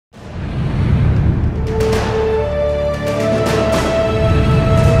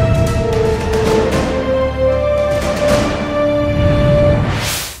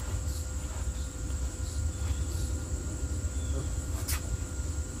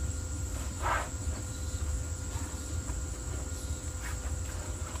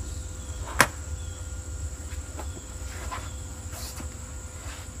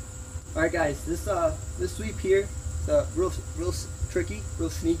Alright guys, this sweep here is real tricky, real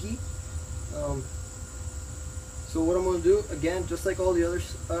sneaky. So what I'm going to do, again, just like all the other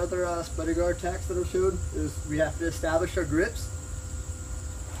spider guard tacks that I've showed, is we have to establish our grips.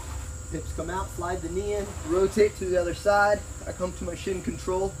 Hips come out, slide the knee in, rotate to the other side. I come to my shin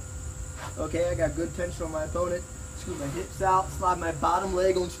control. Okay, I got good tension on my opponent. Scoot my hips out, slide my bottom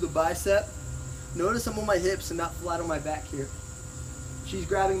leg onto the bicep. Notice I'm on my hips and not flat on my back here. She's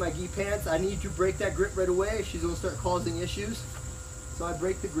grabbing my gi pants. I need to break that grip right away. She's going to start causing issues. So I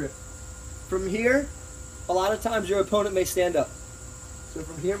break the grip. From here, a lot of times your opponent may stand up. So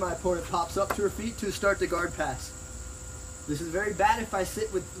from here, my opponent pops up to her feet to start the guard pass. This is very bad if I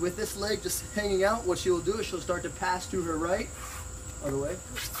sit with this leg just hanging out. What she'll do is she'll start to pass to her right, other way,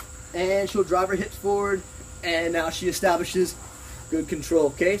 and she'll drive her hips forward, and now she establishes good control.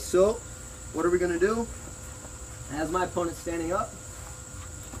 Okay, so what are we going to do? As my opponent's standing up,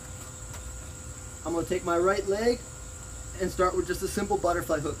 I'm going to take my right leg and start with just a simple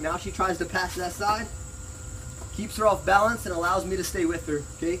butterfly hook. Now she tries to pass that side, keeps her off balance and allows me to stay with her.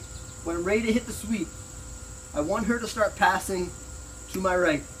 Okay, when I'm ready to hit the sweep, I want her to start passing to my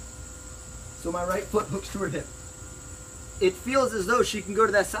right. So my right foot hooks to her hip. It feels as though she can go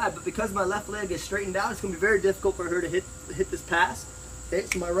to that side, but because my left leg is straightened out, it's going to be very difficult for her to hit this pass. Okay,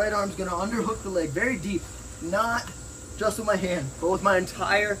 so my right arm's going to underhook the leg very deep, not just with my hand, but with my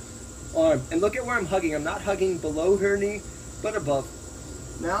entire arm. And look at where I'm hugging. I'm not hugging below her knee, but above.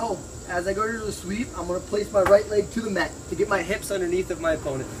 Now, as I go to the sweep, I'm going to place my right leg to the mat to get my hips underneath of my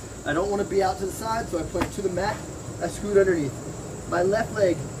opponent. I don't want to be out to the side, so I point to the mat, I scoot underneath. My left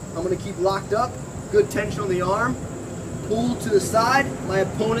leg, I'm going to keep locked up, good tension on the arm, pull to the side, my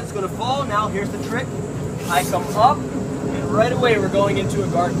opponent's going to fall. Now here's the trick. I come up, and right away we're going into a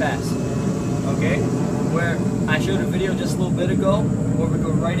guard pass. Okay? Where I showed a video just a little bit ago, where we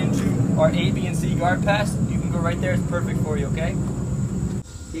go right into our A, B, and C guard pass. You can go right there, it's perfect for you, okay?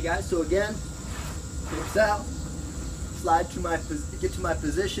 Okay guys, so again, hips out. Slide to get to my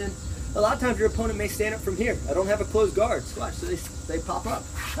position. A lot of times your opponent may stand up from here. I don't have a closed guard. Watch, so they pop up.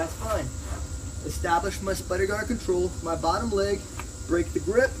 That's fine. Establish my spider guard control. My bottom leg, break the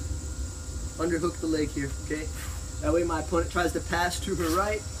grip, underhook the leg here. Okay. That way my opponent tries to pass to her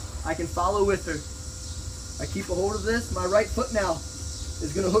right. I can follow with her. I keep a hold of this. My right foot now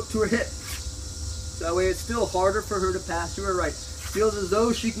is going to hook to her hip. So that way it's still harder for her to pass to her right. Feels as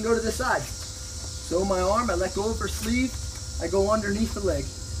though she can go to this side. So my arm, I let go of her sleeve, I go underneath the leg.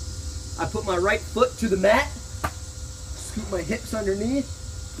 I put my right foot to the mat, scoop my hips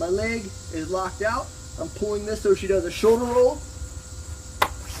underneath, my leg is locked out. I'm pulling this so she does a shoulder roll.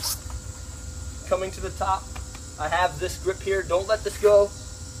 Coming to the top, I have this grip here, don't let this go.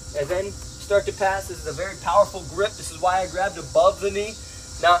 And then start to pass. This is a very powerful grip. This is why I grabbed above the knee,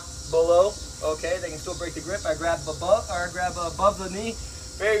 not below. Okay, they can still break the grip. I grab above, or I grab above the knee.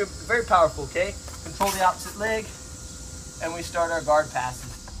 Very, very powerful, okay? Control the opposite leg, and we start our guard passes.